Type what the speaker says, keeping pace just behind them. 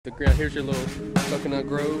The ground. Here's your little coconut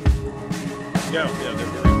grove. Yeah, they're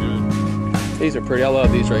very good. These are pretty. I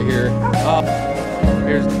love these right here.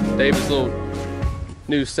 Here's David's little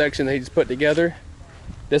new section that he just put together.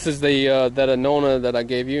 This is the that Annona that I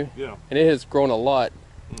gave you. Yeah. And it has grown a lot.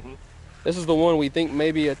 Mm-hmm. This is the one we think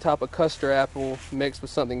maybe a type of custard apple mixed with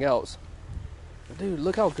something else. But dude,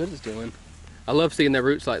 look how good it's doing. I love seeing their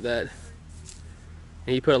roots like that.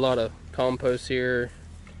 And he put a lot of compost here.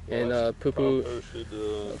 And poo-poo,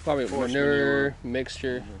 probably manure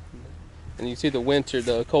mixture. Mm-hmm. And you see the winter,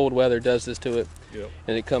 the cold weather does this to it. Yep.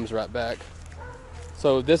 And it comes right back.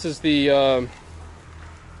 So this is the,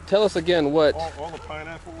 tell us again what? All the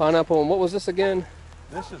pineapple. Pineapple, and what was this again?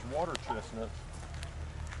 This is water chestnuts.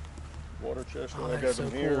 Water chestnut, Oh, I got so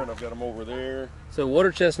them here cool. and I've got them over there. So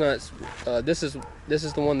water chestnuts, this is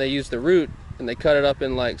the one they use the root and they cut it up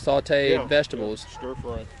in like sauteed vegetables. Yeah, stir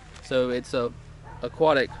fry. So it's a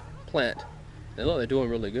aquatic plant. And look, they're doing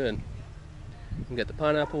really good. You got the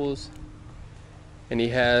pineapples, and he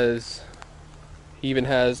even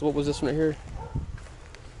has, what was this one right here?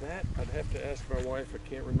 That, I'd have to ask my wife, I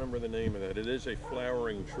can't remember the name of that. It is a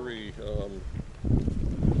flowering tree.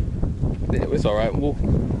 It's all right. Well,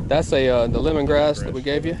 that's the lemongrass that we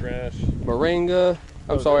gave you. Moringa.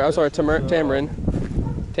 I'm sorry, tamarind.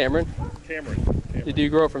 Tamarind. Did you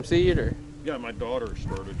grow it from seed or? Yeah, my daughter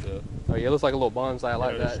started that. Oh yeah, it looks like a little bonsai. I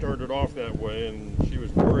like that. It started off that way, and she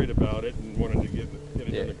was worried about it and wanted to get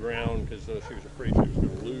it in the ground because she was afraid she was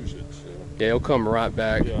going to lose it. So. Yeah, it'll come right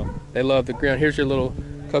back. Yeah. They love the ground. Here's your little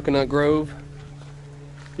coconut grove.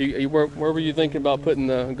 Where were you thinking about putting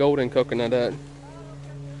the golden coconut at?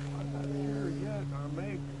 I'm not sure yet. I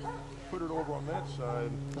may put it over on that side.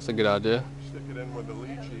 That's a good idea. Stick it in when the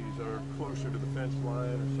lychees are closer to the fence line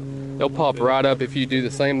or something. They'll pop right up if you do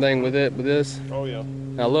the same thing with this. Oh yeah.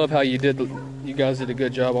 And I love how you guys did a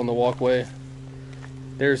good job on the walkway.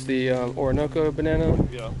 There's the Orinoco banana.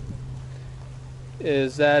 Yeah.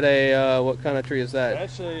 Is that a, what kind of tree is that?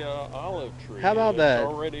 That's a olive tree. How about that? It's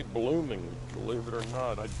already blooming, believe it or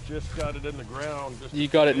not. I just got it in the ground. You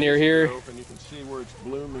got it near here? And you can see where it's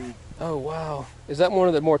blooming. Oh wow. Is that one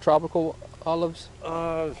of the more tropical olives?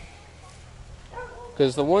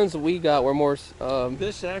 Because the ones that we got were more...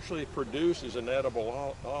 this actually produces an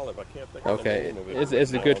edible olive. I can't think of the name of it.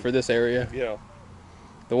 It's good for this area. Yeah.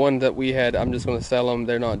 The one that we had, I'm just going to sell them.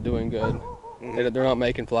 They're not doing good. Mm-hmm. They're not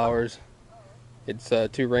making flowers. It's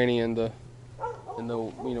too rainy in the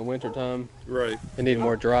winter time. Right. They need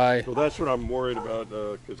more dry. Well, that's what I'm worried about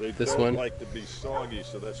because they This don't one? like to be soggy,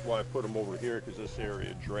 so that's why I put them over here because this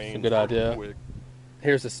area drains. It's a good idea. Quick.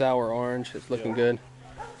 Here's the sour orange. It's looking good.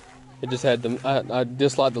 It just had them. I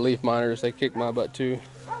dislike the leaf miners. They kicked my butt too.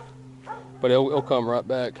 But it'll come right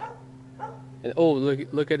back. And oh,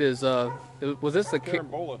 look at his. Was this the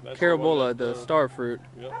Carambola? That's Carambola, the star fruit?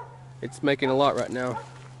 Yeah. It's making a lot right now.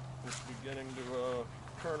 It's beginning to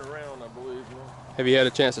turn around, I believe. Yeah. Have you had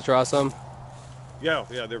a chance to try some? Yeah,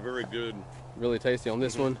 they're very good. Really tasty on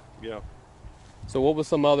this one. Yeah. So what was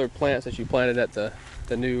some other plants that you planted at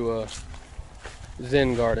the new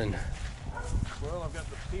Zen garden? Well, I've got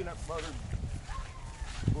the peanut butter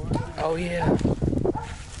bush. Oh yeah.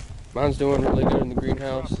 Mine's doing really good in the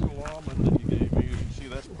greenhouse. Tropical almond that you gave me, you can see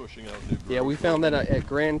that's pushing out new growth. Yeah, we found that at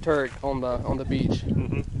Grand Turk on the beach,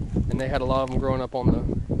 and they had a lot of them growing up on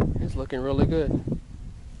the. It's looking really good.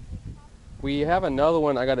 We have another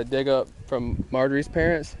one I got to dig up from Marjorie's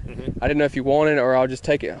parents. I didn't know if you wanted it or I'll just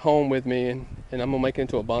take it home with me and I'm gonna make it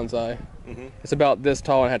into a bonsai. It's about this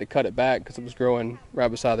tall and I had to cut it back because it was growing right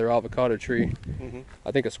beside their avocado tree.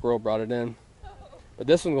 I think a squirrel brought it in. But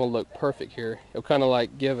this one's gonna look perfect here. It'll kind of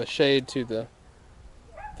like give a shade to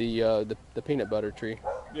the peanut butter tree.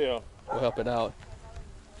 Yeah. Will help it out.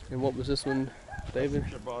 And what was this one, David?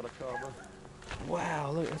 Ciabatta cover.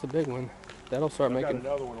 Wow, look, that's a big one. That'll start I've making.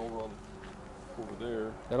 got another one over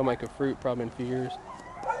there. That'll make a fruit probably in a few years.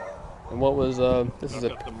 And what was this? I've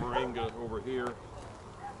got the moringa over here.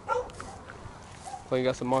 So you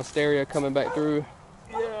got some monstera coming back through.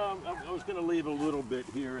 Yeah, I was going to leave a little bit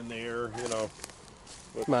here and there, you know.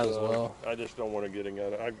 But, Might as well. I just don't want to get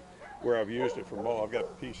it. Where I've used it for mold, I've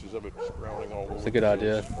got pieces of it sprouting all over. It's a good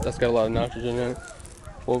idea. That's got a lot of nitrogen in it.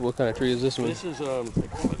 What kind of tree is this one? This is they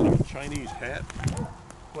call it like a Chinese hat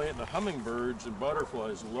plant. The hummingbirds and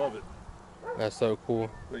butterflies love it. That's so cool.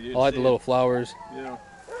 I I like the little flowers. Yeah.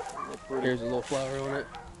 Here's a little flower on it.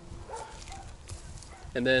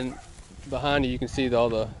 And then behind you can see all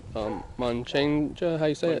the manchinja, how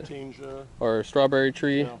you say it? Or strawberry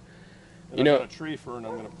tree. Yeah. And I've got a tree fern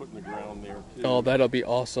I'm going to put in the ground there too. Oh, that'll be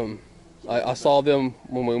awesome. I saw them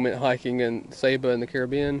when we went hiking in Saba in the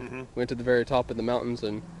Caribbean. Went to the very top of the mountains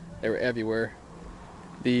and they were everywhere.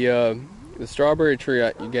 The strawberry tree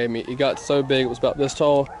you gave me, it got so big, it was about this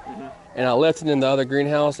tall, and I left it in the other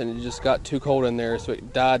greenhouse, and it just got too cold in there, so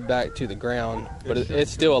it died back to the ground. But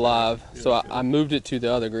it's still alive, so I moved it to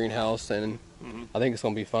the other greenhouse, and I think it's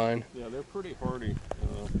gonna be fine. Yeah, they're pretty hardy.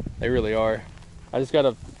 They really are. I just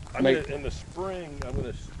gotta make. In the spring, I'm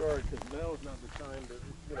gonna start, because now is not the time to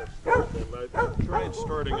start them. I tried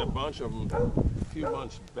starting a bunch of them a few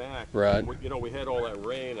months back. Right. You know, we had all that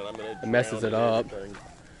rain, and I'm gonna. It messes it up. Everything.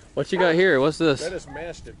 What you got here? What's this? That is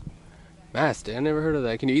mastic. Mastic. I never heard of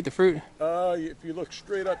that. Can you eat the fruit? If you look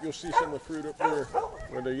straight up, you'll see some of the fruit up there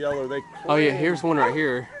where they're yellow. Oh yeah, here's one right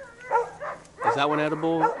here. Is that one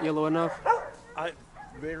edible, yellow enough? I've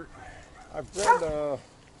read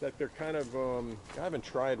that they're kind of. I haven't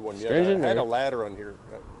tried one yet. Stringent, I had a ladder on here.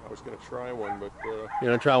 I was going to try one, but. You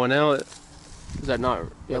want to try one now? Is that not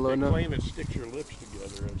yellow they enough? Claim it sticks your lips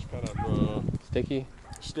together. It's kind of sticky.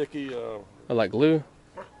 Sticky. I like glue.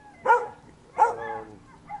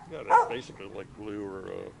 Yeah, that's basically like glue, or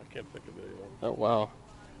I can't think of the. Oh wow,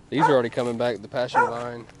 these are already coming back. The passion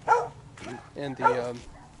vine and the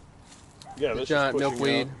giant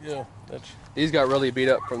milkweed. Yeah, these got really beat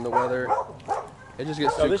up from the weather. It just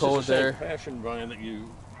gets too cold there. This is the same passion vine that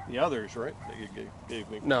the others, right? That you gave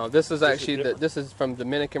me. No, this is actually this is from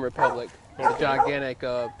Dominican Republic. It's a gigantic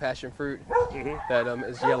passion fruit that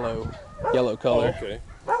is yellow color. Oh, okay.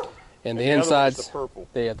 And the inside's the purple.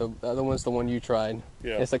 Yeah, the other one's the one you tried.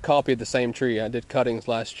 Yeah. It's a copy of the same tree. I did cuttings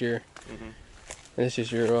last year. And this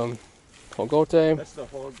is your Hogote. That's the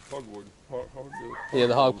hogwood. Yeah,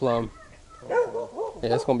 the hog plum.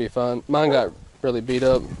 Yeah, it's gonna be fun. Mine got really beat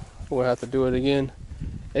up. We'll have to do it again.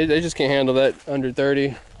 They just can't handle that under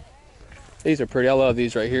 30. These are pretty. I love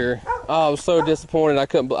these right here. Oh, I was so disappointed. I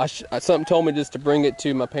couldn't. Something told me just to bring it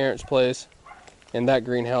to my parents' place in that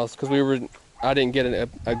greenhouse because I didn't get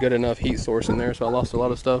a good enough heat source in there, so I lost a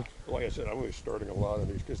lot of stuff. Like I said, I'm going to be starting a lot of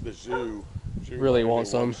these because the zoo really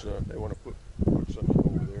wants some. They want to put some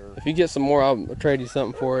over there. If you get some more, I'll trade you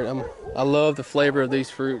something for it. I love the flavor of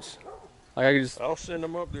these fruits. Like I'll send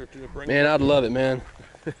them up there to bring. Man, I'd love it, man.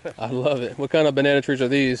 I'd love it. What kind of banana trees are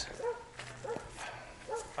these?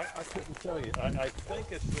 I couldn't tell you. I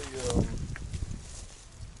think it's the.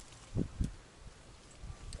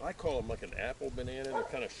 I call them like an apple banana. They're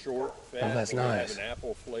kind of short, fat. Oh, that's nice. They have an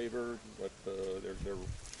apple flavor, but they're.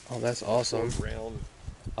 Oh, that's awesome. Round.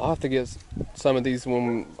 I'll have to get some of these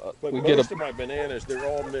when but we most get of my bananas, they're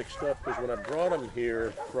all mixed up because when I brought them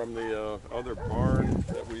here from the other barn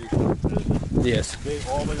that we used to visit, yes,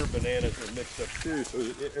 all their bananas are mixed up too. So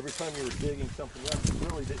every time you were digging something up, you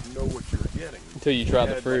really didn't know what you were getting until you tried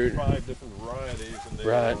the fruit. Like 5 different varieties, and they,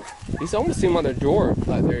 right. These almost seem like they're dwarf,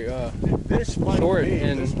 like they're this short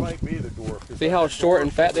this might be the dwarf. See how short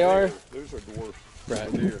and fat they are? Those are dwarfs. Right.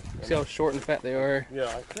 See how short and fat they are? Yeah,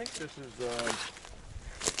 I think this is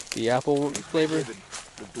the apple flavor. The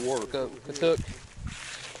dwarf. Katuk.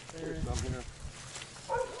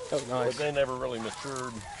 Oh, nice. But they never really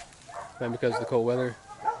matured. Maybe because of the cold weather.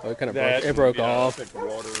 Oh, it kind of broke yeah, off. I think the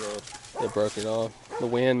water, It broke it off. The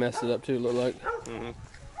wind messed it up too. Looked like.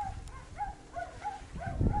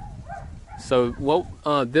 So what?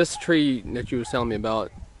 This tree that you were telling me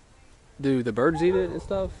about. Do the birds eat it and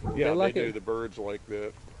stuff? Yeah, they like do. it? The birds like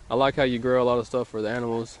that. I like how you grow a lot of stuff for the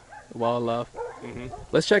animals, the wildlife.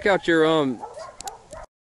 Let's check out your